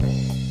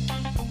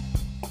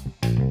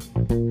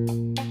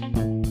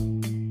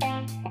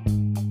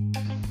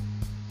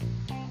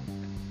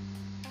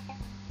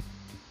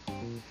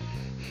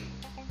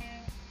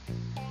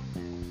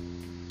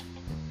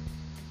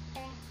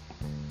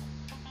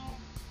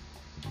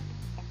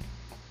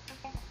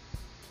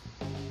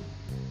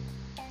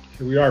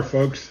Here we are,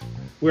 folks.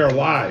 We are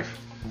live.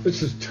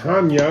 This is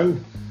Tom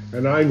Young,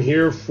 and I'm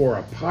here for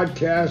a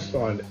podcast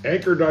on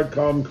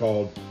Anchor.com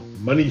called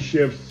Money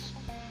Shifts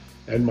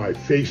and my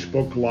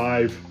Facebook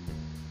Live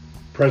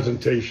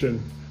presentation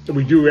that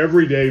we do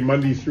every day,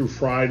 Monday through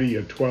Friday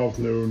at 12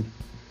 noon.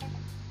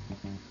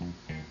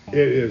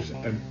 It is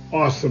an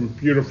awesome,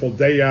 beautiful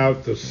day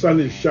out. The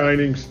sun is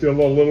shining, still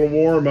a little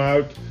warm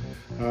out,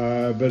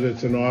 but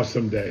it's an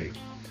awesome day.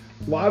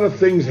 A lot of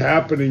things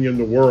happening in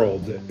the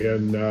world,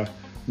 and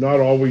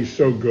not always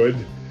so good.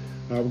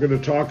 We're going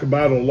to talk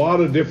about a lot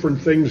of different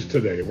things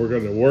today. We're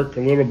going to work a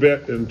little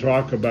bit and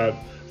talk about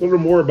a little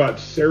more about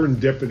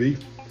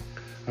serendipity.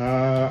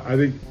 I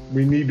think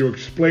we need to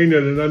explain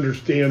it and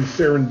understand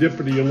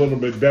serendipity a little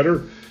bit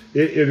better.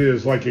 It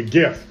is like a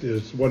gift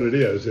is what it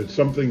is. It's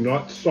something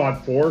not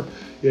sought for.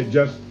 It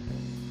just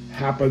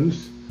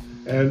happens,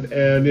 and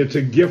it's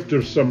a gift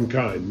of some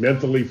kind,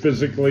 mentally,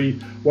 physically,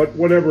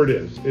 whatever it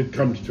is, it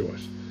comes to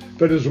us.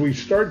 But as we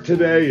start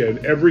today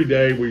and every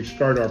day we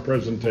start our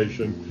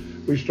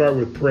presentation, we start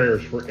with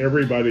prayers for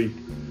everybody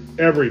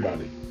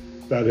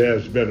that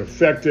has been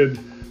affected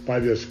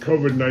by this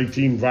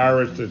COVID-19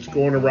 virus that's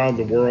going around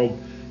the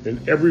world in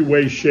every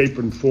way, shape,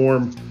 and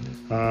form.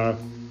 I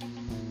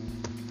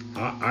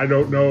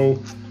don't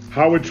know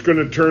how it's going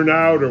to turn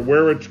out or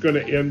where it's going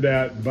to end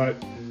at, but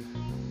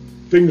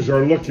things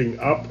are looking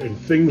up and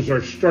things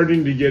are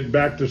starting to get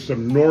back to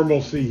some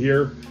normalcy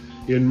here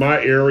in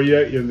my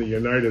area in the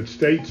United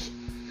States.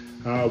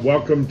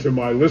 Welcome to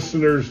my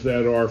listeners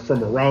that are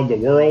from around the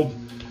world,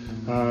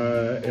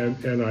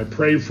 and I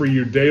pray for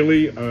you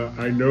daily.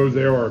 I know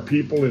there are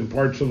people in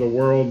parts of the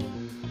world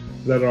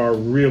that are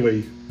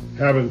really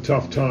having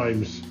tough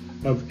times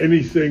of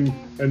anything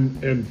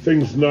and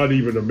things not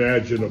even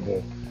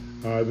imaginable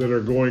that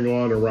are going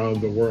on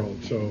around the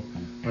world. So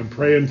I'm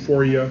praying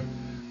for you.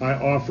 I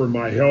offer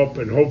my help,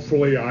 and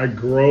hopefully I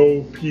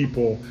grow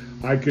people.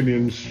 I can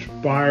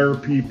inspire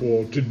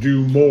people to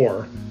do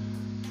more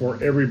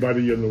for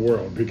everybody in the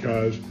world,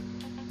 because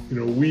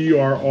we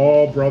are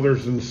all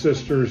brothers and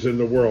sisters in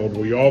the world.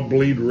 We all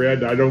bleed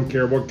red. I don't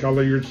care what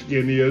color your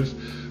skin is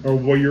or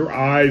what your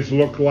eyes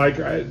look like.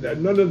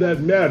 None of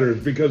that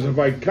matters, because if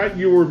I cut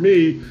you or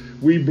me,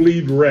 we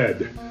bleed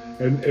red,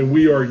 and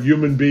we are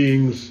human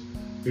beings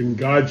and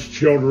God's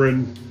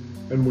children,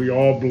 and we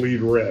all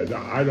bleed red.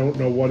 I don't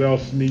know what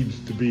else needs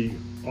to be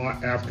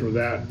after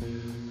that,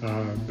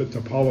 but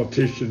the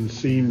politicians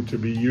seem to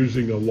be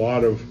using a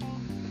lot of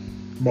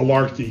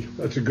malarkey,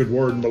 that's a good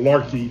word,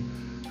 malarkey,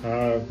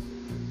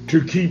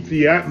 to keep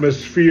the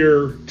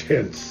atmosphere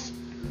tense.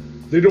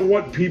 They don't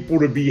want people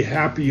to be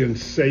happy and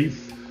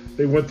safe.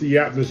 They want the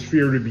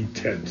atmosphere to be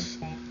tense.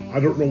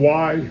 I don't know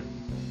why.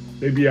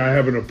 Maybe I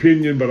have an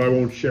opinion, but I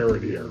won't share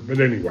it here.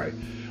 But anyway,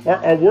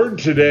 our word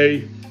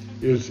today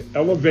is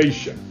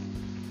elevation.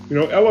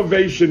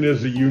 Elevation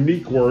is a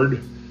unique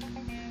word.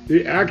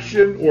 The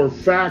action or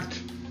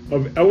fact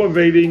of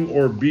elevating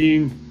or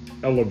being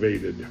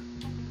elevated.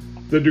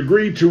 The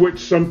degree to which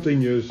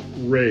something is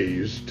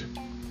raised.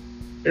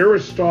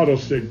 Aristotle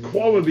said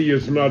quality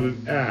is not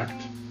an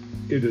act,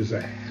 it is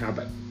a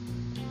habit.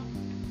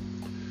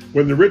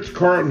 When the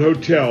Ritz-Carlton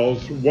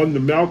Hotels won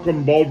the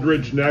Malcolm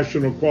Baldrige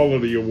National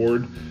Quality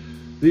Award,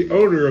 the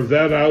owner of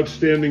that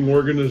outstanding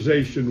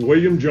organization,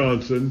 William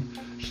Johnson,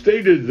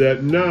 stated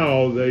that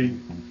now they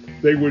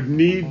would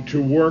need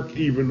to work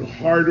even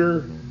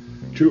harder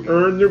to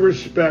earn the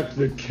respect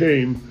that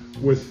came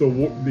with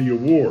the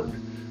award.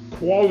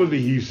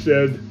 Quality, he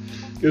said,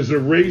 is a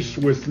race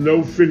with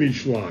no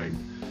finish line.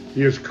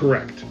 He is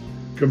correct.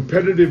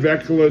 Competitive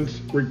excellence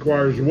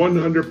requires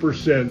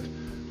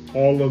 100%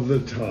 all of the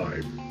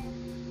time.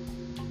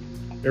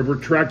 Ever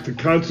track the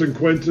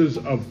consequences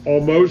of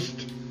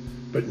almost,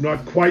 but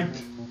not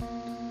quite?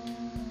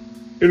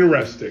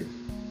 Interesting.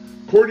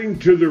 According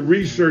to the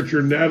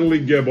researcher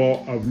Natalie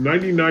Gibble, of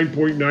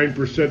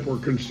 99.9% were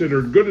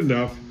considered good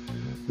enough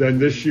than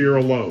this year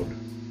alone.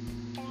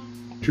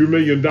 2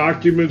 million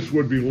documents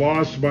would be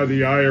lost by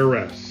the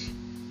IRS.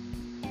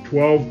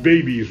 12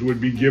 babies would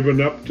be given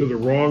up to the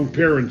wrong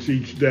parents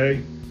each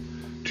day.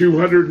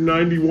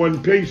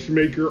 291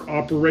 pacemaker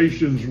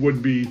operations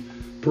would be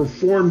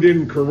performed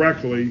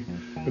incorrectly,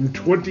 and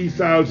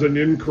 20,000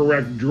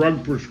 incorrect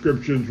drug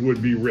prescriptions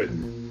would be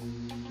written.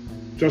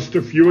 Just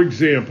a few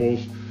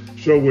examples.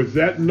 So with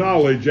that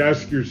knowledge,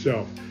 ask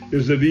yourself,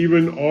 is it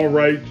even all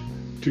right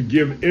to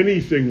give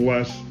anything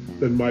less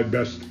than my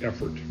best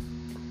effort?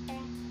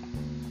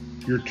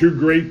 You're too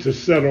great to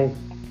settle.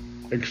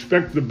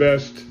 Expect the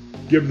best,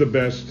 give the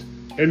best.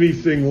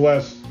 Anything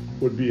less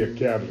would be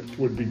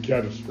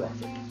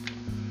catastrophic.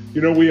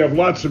 We have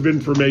lots of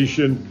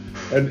information,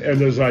 and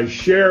as I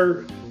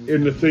share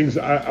in the things,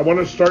 I want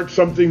to start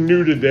something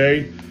new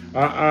today.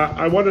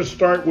 I want to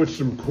start with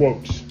some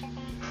quotes.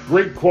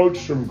 Great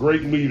quotes from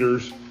great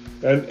leaders.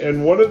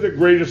 And one of the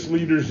greatest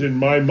leaders in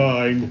my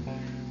mind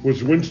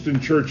was Winston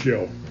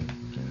Churchill,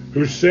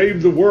 who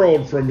saved the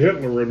world from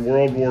Hitler in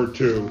World War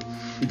II,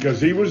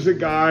 because he was the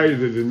guy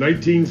that in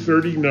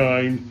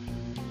 1939,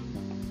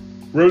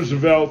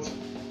 Roosevelt,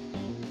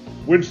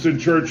 Winston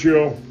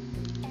Churchill,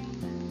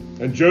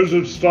 and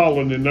Joseph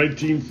Stalin in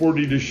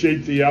 1940 to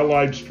shape the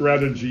Allied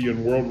strategy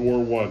in World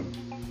War I.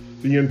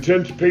 The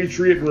intense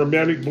patriot and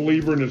romantic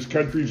believer in his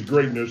country's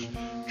greatness,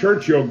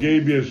 Churchill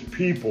gave his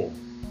people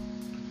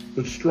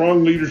the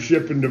strong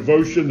leadership and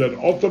devotion that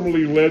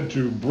ultimately led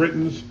to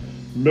Britain's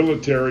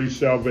military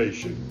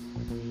salvation.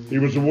 He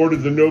was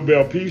awarded the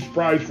Nobel Peace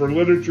Prize for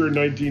Literature in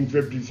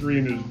 1953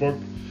 in his book,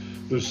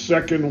 The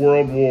Second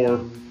World War,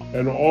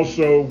 and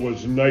also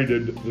was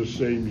knighted the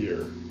same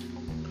year.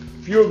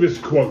 A few of his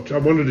quotes, I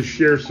wanted to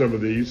share some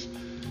of these.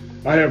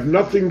 I have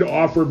nothing to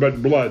offer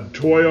but blood,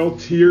 toil,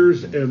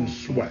 tears, and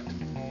sweat.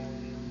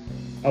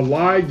 A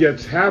lie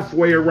gets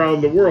halfway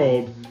around the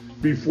world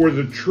before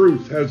the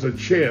truth has a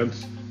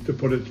chance to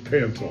put its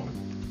pants on.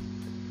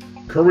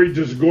 Courage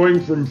is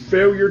going from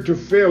failure to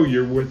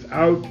failure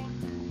without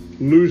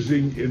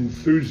losing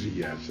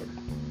enthusiasm.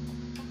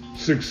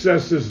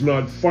 Success is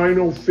not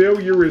final,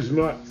 failure is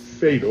not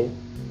fatal.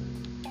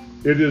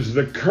 It is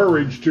the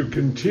courage to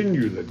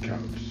continue that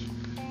counts.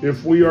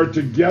 If we are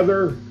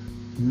together,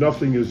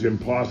 nothing is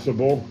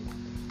impossible.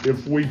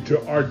 If we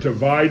are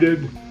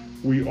divided,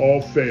 we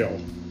all fail.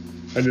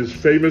 And his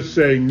famous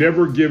saying,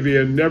 never give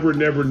in, never,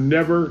 never,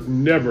 never,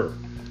 never.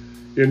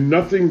 In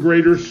nothing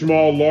great or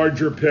small,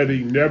 large or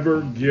petty,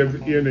 never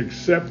give in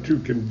except to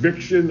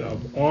conviction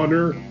of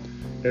honor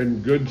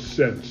and good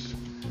sense.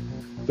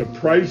 The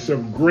price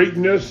of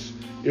greatness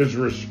is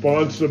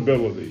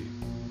responsibility.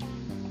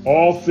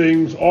 All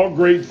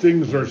great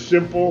things are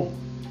simple,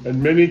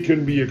 and many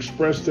can be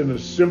expressed in a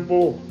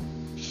simple,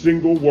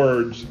 single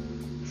words: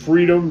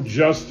 freedom,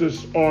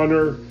 justice,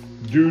 honor,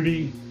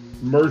 duty,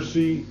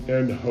 mercy,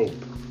 and hope.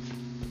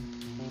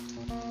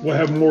 We'll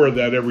have more of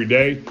that every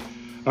day.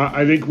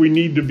 I think we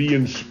need to be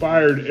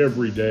inspired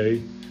every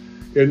day.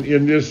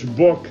 In this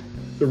book,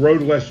 The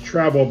Road Less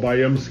Traveled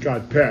by M.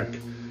 Scott Peck,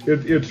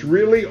 it's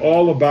really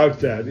all about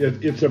that.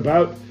 It's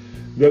about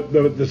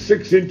the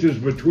 6 inches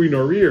between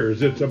our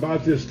ears. It's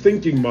about this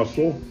thinking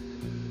muscle,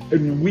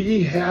 and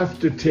we have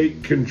to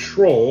take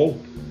control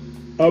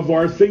of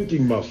our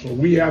thinking muscle.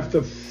 We have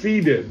to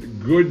feed it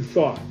good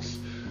thoughts.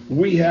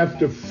 We have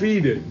to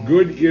feed it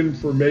good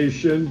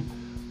information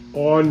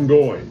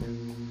ongoing.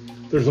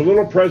 There's a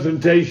little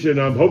presentation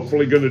I'm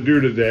hopefully going to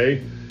do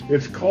today.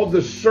 It's called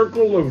the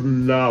Circle of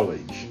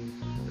Knowledge.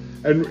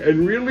 And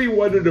really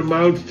what it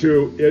amounts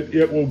to,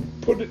 it will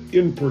put it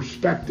in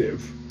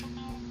perspective.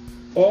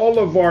 All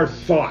of our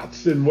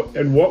thoughts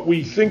and what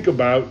we think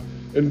about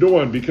and do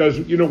on, because,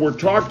 we're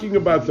talking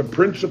about the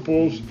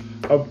principles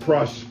of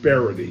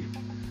prosperity.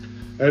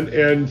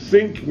 And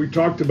think, we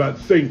talked about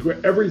think,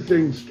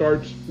 everything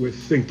starts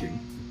with thinking.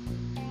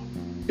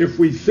 If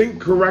we think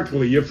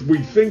correctly, if we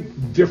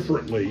think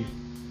differently,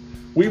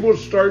 we will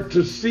start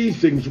to see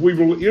things. We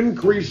will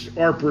increase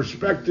our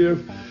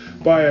perspective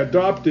by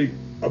adopting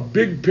a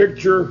big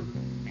picture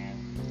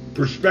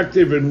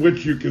perspective in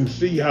which you can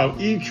see how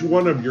each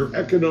one of your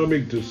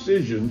economic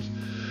decisions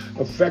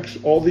affects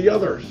all the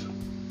others.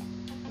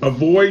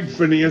 Avoid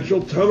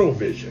financial tunnel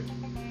vision.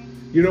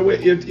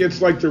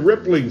 It's like the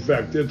rippling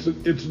effect.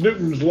 It's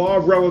Newton's law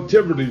of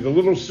relativity, the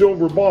little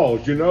silver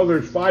balls.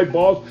 There's 5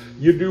 balls.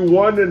 You do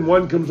one and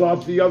one comes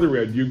off the other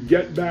end. You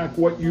get back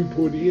what you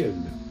put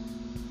in.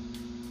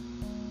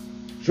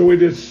 So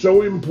it is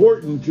so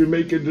important to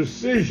make a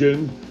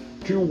decision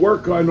to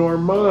work on our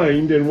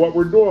mind and what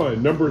we're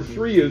doing. Number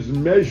 3 is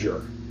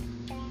measure.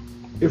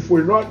 If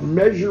we're not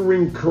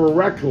measuring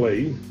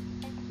correctly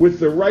with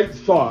the right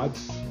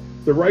thoughts,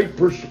 the right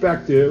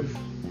perspective,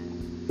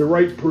 the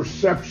right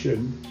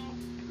perception,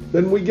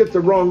 then we get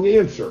the wrong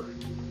answer.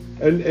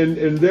 And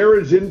there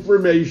is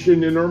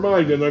information in our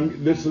mind.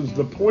 And this is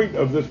the point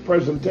of this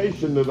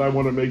presentation that I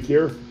want to make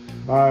here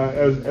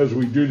as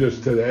we do this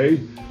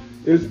today.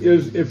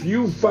 Is if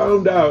you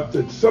found out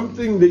that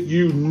something that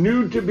you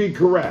knew to be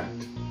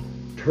correct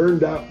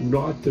turned out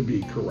not to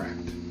be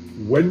correct,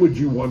 when would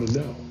you want to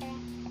know?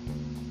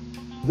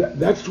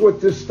 That's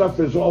what this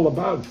stuff is all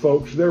about,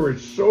 folks. There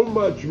is so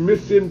much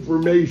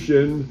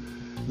misinformation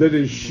that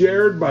is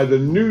shared by the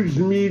news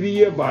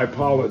media, by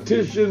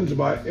politicians,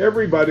 by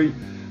everybody,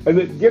 and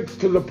it gets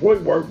to the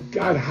point where,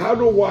 God, how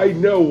do I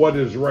know what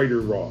is right or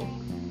wrong?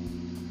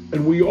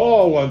 And we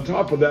all, on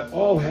top of that,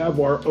 all have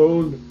our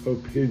own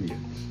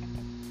opinions.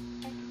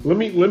 Let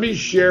me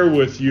share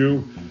with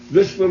you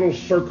this little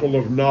circle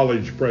of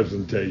knowledge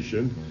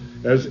presentation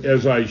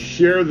as I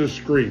share the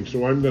screen.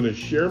 So I'm going to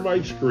share my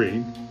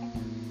screen.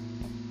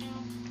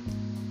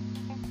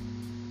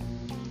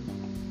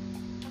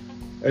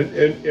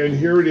 And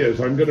here it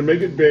is. I'm going to make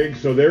it big,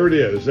 so there it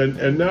is.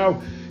 And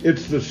now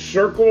it's the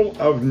circle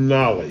of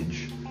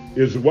knowledge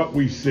is what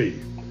we see.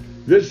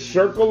 This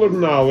circle of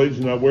knowledge,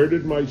 now where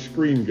did my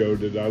screen go?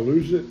 Did I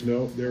lose it?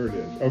 No, there it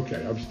is.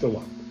 Okay, I'm still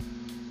up.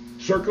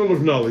 Circle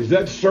of knowledge.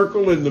 That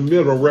circle in the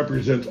middle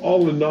represents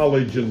all the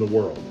knowledge in the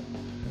world.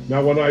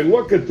 Now when I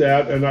look at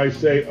that and I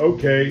say,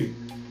 okay,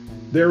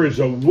 there is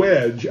a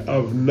wedge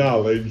of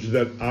knowledge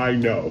that I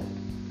know.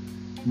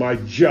 My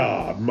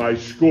job, my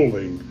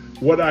schooling,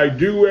 what I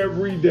do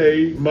every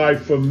day, my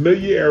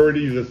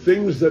familiarity, the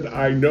things that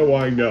I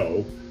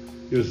know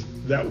is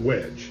that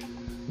wedge.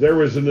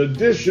 there is an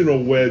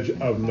additional wedge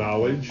of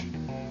knowledge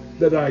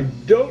that I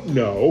don't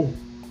know,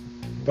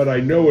 but I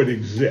know it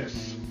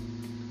exists.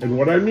 And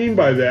what I mean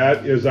by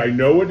that is I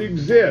know it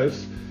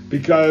exists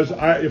because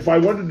if I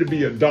wanted to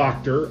be a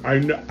doctor,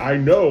 I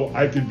know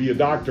I could be a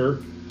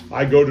doctor.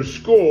 I go to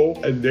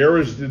school and there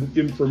is the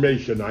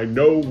information. I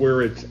know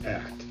where it's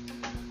at.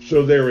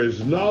 So there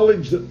is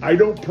knowledge that I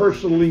don't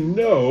personally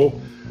know,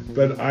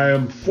 but I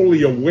am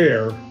fully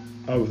aware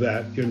of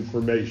that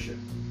information.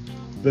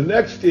 The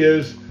next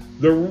is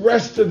the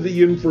rest of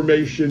the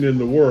information in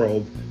the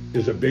world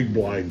is a big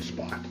blind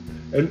spot.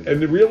 And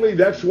really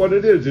that's what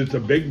it is. It's a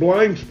big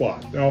blind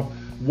spot. Now,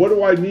 what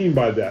do I mean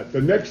by that?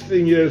 The next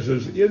thing is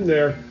in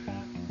there,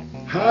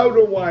 how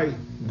do I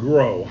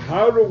grow?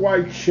 How do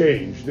I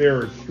change? There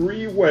are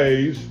 3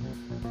 ways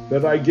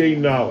that I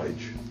gain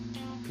knowledge.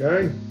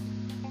 Okay?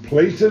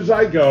 Places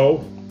I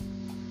go,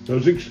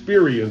 those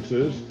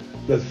experiences,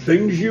 the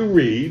things you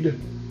read,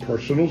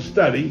 personal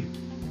study,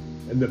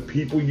 and the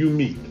people you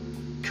meet,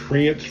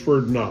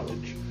 transferred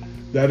knowledge.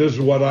 That is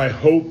what I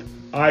hope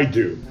I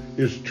do,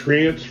 is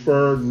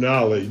transfer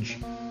knowledge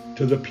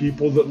to the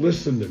people that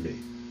listen to me.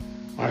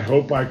 I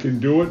hope I can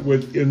do it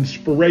with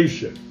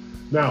inspiration.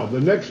 Now, the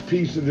next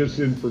piece of this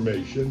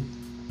information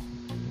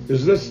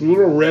is this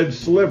little red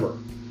sliver.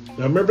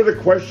 Now, remember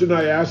the question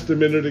I asked a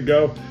minute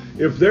ago?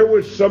 If there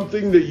was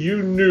something that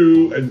you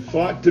knew and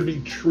thought to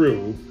be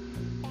true,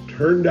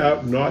 turned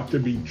out not to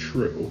be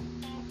true,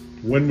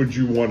 when would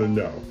you want to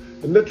know?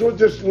 And that's what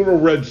this little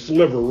red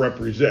sliver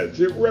represents.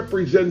 It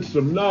represents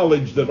some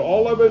knowledge that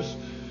all of us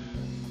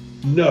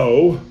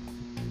know,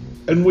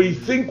 and we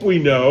think we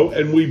know,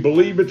 and we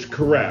believe it's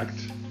correct.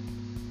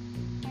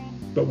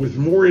 But with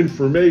more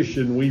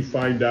information, we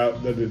find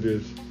out that it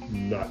is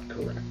not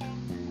correct.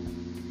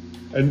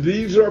 And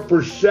these are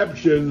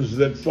perceptions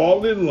that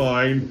fall in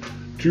line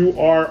to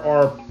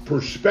our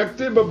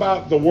perspective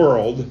about the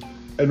world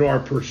and our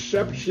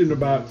perception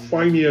about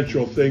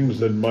financial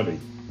things and money.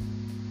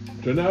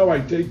 So now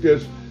I take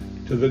this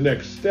to the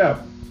next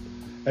step.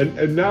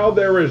 And now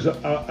there is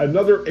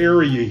another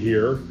area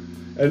here,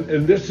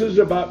 and this is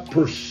about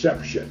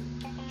perception.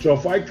 So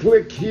if I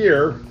click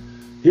here,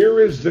 here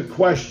is the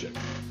question.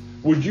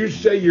 Would you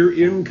say your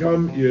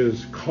income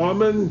is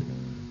common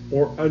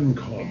or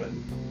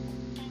uncommon?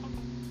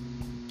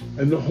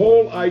 And the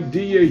whole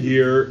idea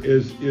here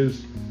is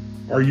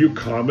are you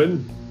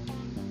common?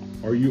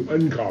 Are you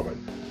uncommon?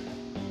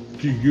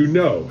 Do you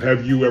know?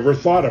 Have you ever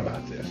thought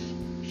about this?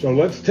 So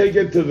let's take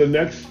it to the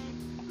next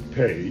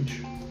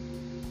page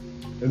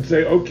and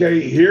say, okay,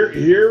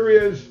 here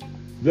is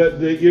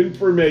the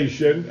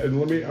information,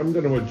 and I'm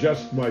going to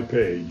adjust my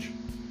page.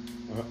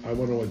 I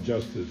want to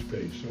adjust this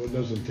page so it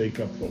doesn't take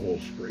up the whole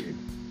screen.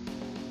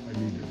 I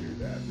need to do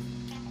that.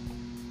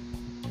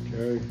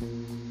 Okay,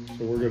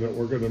 so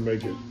we're gonna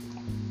make it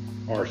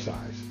our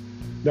size.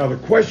 Now the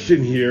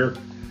question here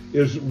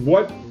is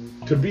what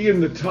to be in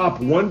the top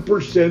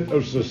 1%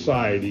 of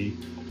society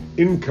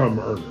income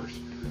earners.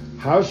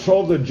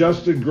 Household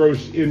adjusted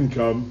gross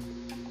income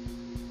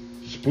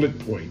split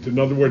point. In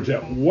other words,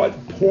 at what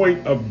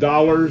point of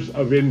dollars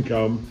of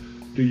income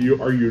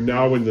are you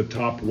now in the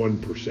top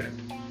 1%?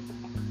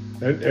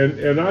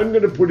 And I'm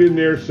going to put in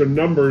there some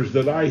numbers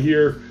that I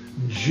hear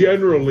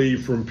generally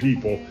from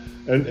people.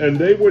 And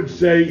they would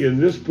say in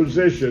this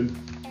position,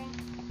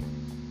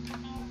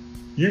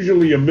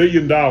 usually $1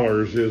 million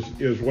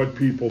is what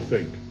people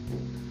think.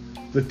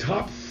 The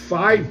top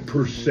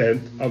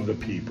 5% of the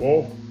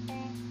people,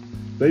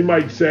 they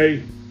might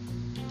say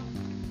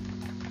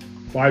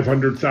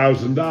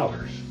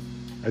 $500,000.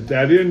 At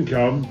that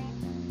income,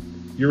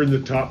 you're in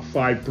the top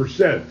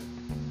 5%.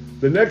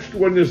 The next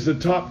one is the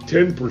top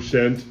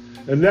 10%,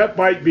 and that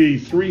might be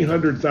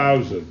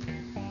 300,000.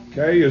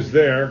 Okay, is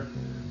there.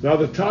 Now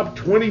the top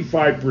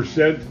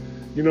 25%,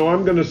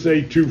 I'm going to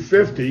say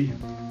 250,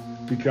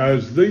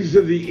 because these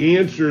are the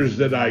answers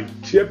that I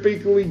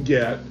typically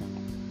get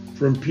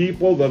from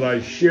people that I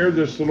share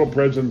this little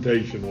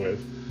presentation with.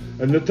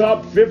 And the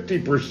top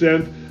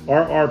 50%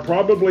 are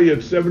probably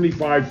at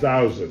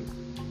 75,000.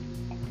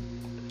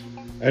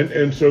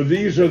 And so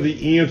these are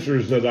the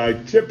answers that I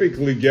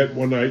typically get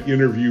when I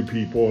interview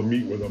people and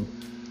meet with them.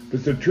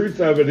 But the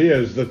truth of it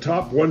is, the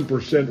top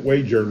 1%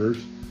 wage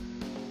earners,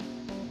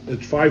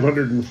 it's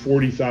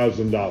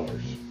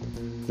 $540,000.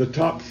 The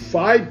top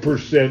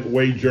 5%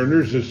 wage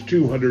earners is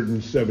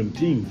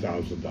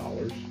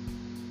 $217,000.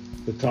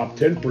 The top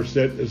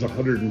 10% is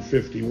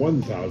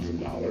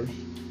 $151,000.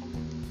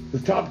 The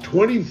top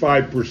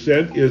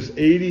 25% is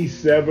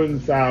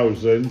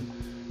 $87,000,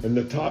 and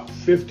the top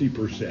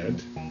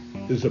 50%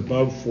 is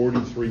above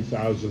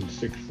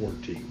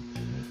 $43,614.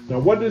 Now,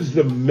 what is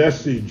the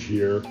message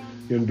here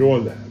in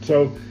doing that?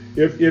 So,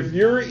 if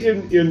you're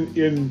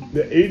in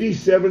the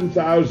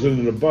 $87,000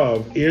 and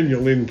above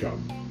annual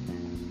income,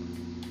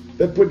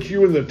 that puts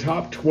you in the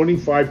top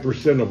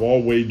 25% of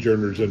all wage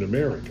earners in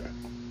America.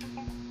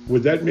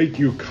 Would that make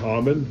you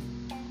common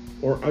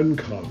or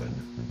uncommon?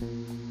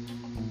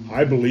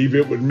 I believe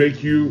it would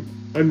make you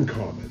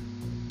uncommon.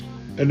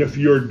 And if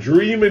your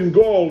dream and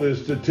goal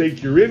is to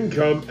take your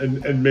income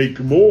and make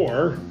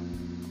more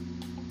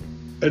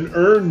and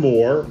earn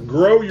more,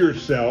 grow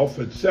yourself,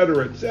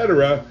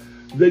 etc.,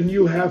 then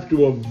you have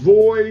to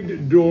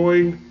avoid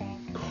doing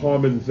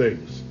common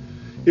things.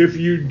 If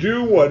you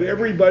do what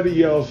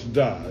everybody else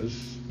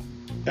does,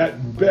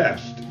 at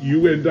best,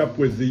 you end up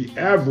with the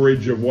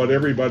average of what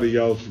everybody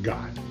else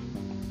got.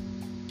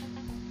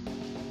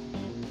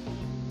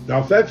 Now,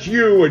 if that's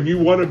you and you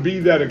want to be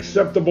that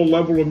acceptable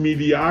level of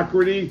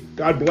mediocrity,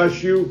 God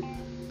bless you,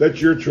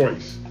 that's your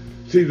choice.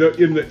 See,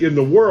 in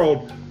the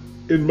world,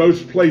 in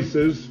most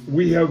places,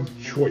 we have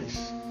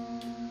choice.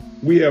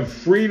 We have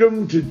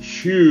freedom to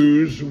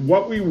choose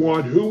what we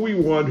want, who we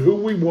want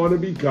to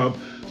become.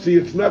 See,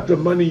 it's not the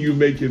money you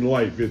make in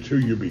life, it's who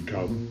you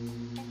become.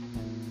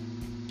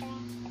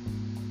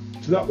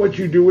 It's not what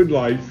you do in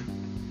life,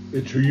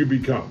 it's who you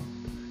become.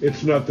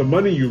 It's not the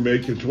money you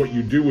make, it's what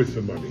you do with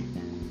the money.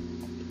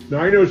 Now,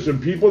 I know some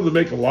people that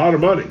make a lot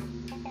of money.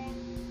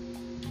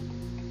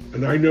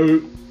 And I know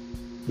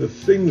the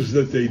things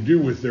that they do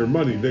with their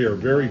money, they are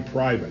very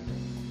private.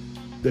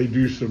 They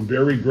do some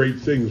very great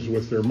things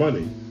with their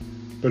money,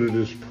 but it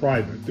is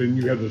private. Then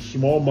you have the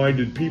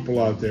small-minded people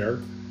out there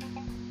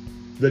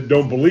that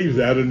don't believe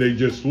that, and they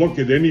just look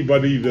at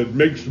anybody that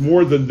makes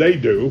more than they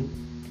do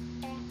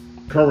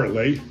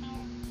currently.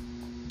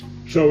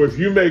 So if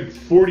you make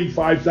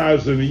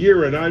 $45,000 a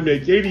year and I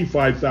make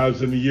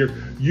 $85,000 a year,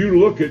 you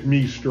look at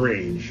me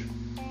strange.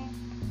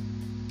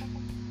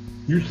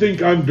 You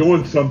think I'm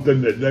doing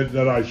something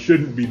that I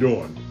shouldn't be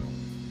doing.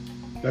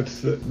 That's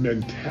the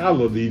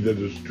mentality that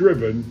is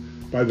driven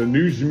by the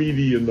news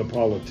media and the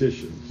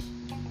politicians.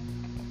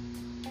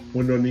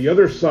 When on the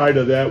other side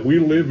of that, we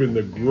live in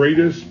the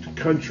greatest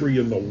country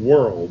in the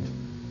world,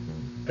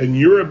 and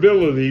your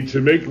ability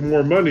to make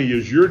more money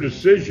is your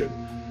decision.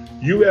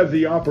 You have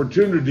the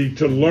opportunity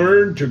to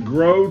learn, to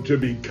grow, to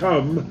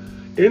become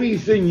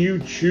anything you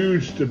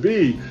choose to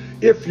be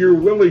if you're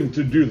willing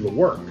to do the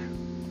work.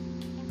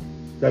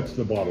 That's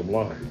the bottom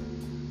line.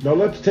 Now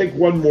let's take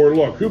one more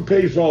look. Who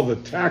pays all the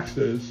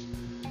taxes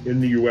in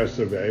the US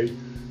of A?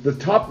 The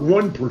top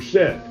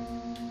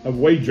 1% of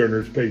wage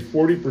earners pay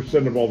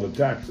 40% of all the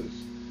taxes.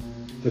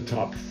 The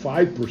top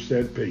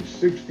 5% pay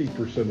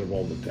 60% of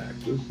all the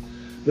taxes.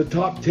 The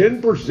top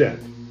 10%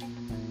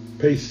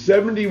 pay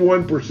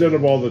 71%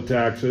 of all the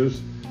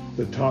taxes.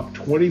 The top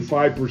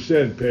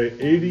 25% pay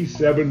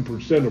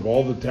 87% of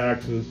all the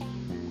taxes.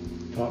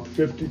 Top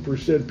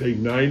 50% pay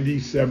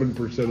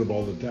 97% of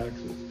all the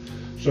taxes.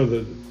 So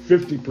the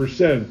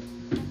 50%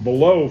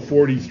 below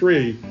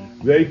 43,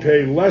 they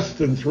pay less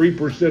than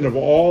 3% of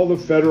all the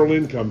federal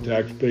income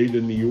tax paid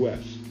in the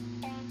U.S.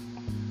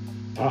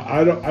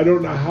 I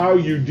don't know how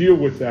you deal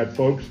with that,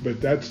 folks, but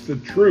that's the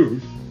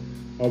truth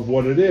of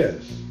what it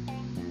is.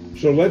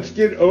 So let's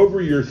get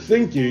over your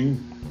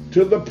thinking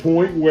to the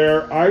point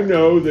where I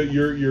know that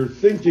your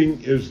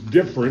thinking is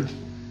different,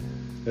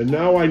 and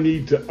now I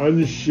need to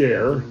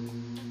unshare.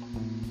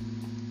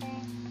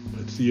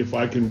 Let's see if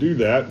I can do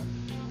that,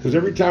 because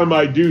every time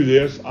I do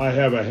this, I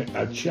have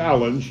a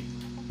challenge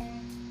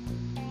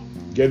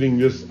getting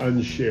this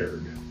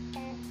unshared.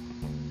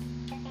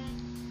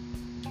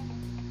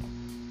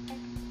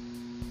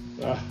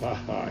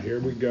 Here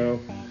we go.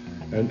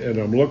 And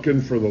I'm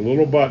looking for the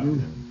little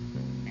button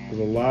that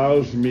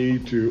allows me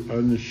to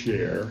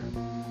unshare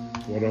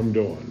what I'm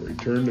doing.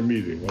 Return to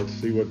meeting. Let's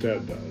see what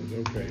that does.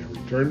 Okay,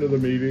 return to the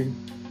meeting.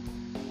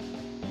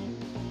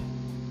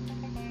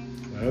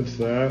 That's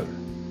that.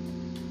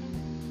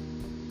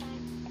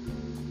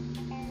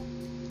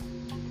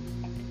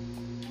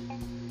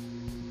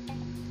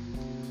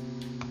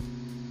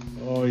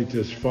 Oh, ain't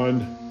this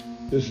fun?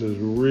 This is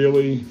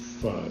really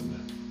fun.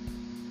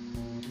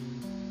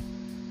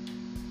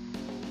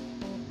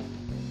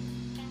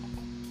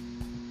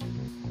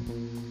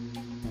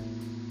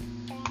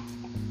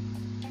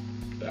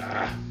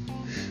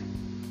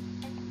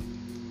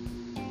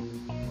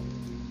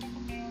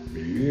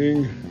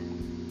 Meeting.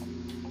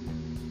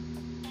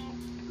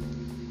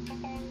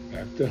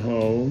 Back to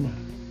home.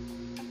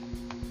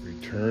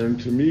 Return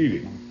to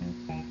meeting.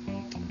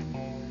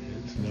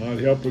 It's not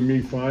helping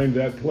me find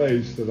that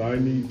place that I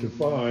need to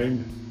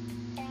find.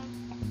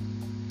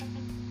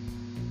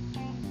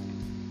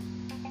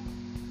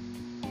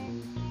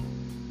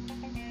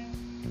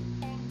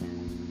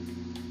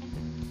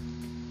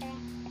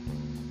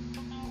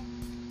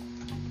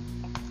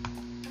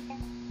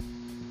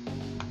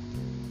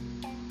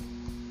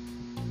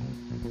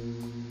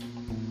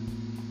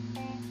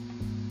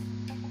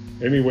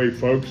 Anyway,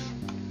 folks,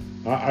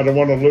 I don't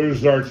want to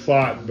lose our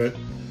thought, but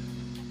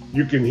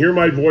you can hear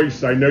my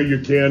voice. I know you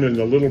can, and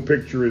the little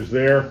picture is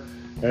there.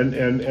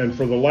 And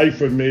for the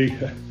life of me,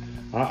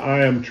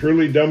 I am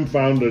truly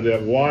dumbfounded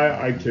at why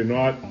I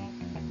cannot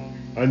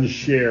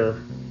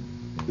unshare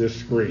this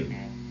screen.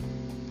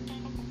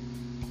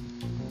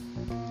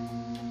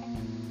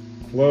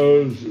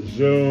 Close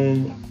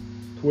Zoom,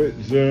 quit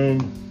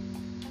Zoom.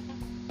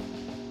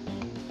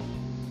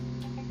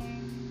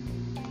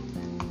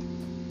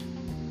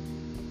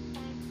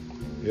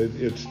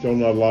 It's still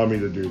not allowing me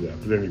to do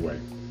that. But anyway,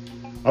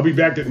 I'll be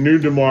back at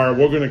noon tomorrow.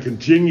 We're going to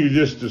continue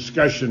this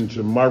discussion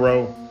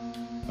tomorrow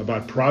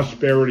about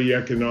prosperity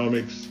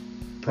economics,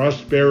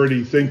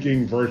 prosperity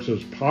thinking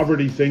versus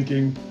poverty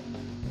thinking.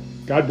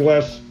 God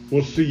bless.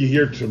 We'll see you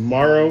here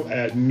tomorrow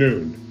at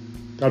noon.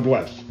 God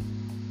bless.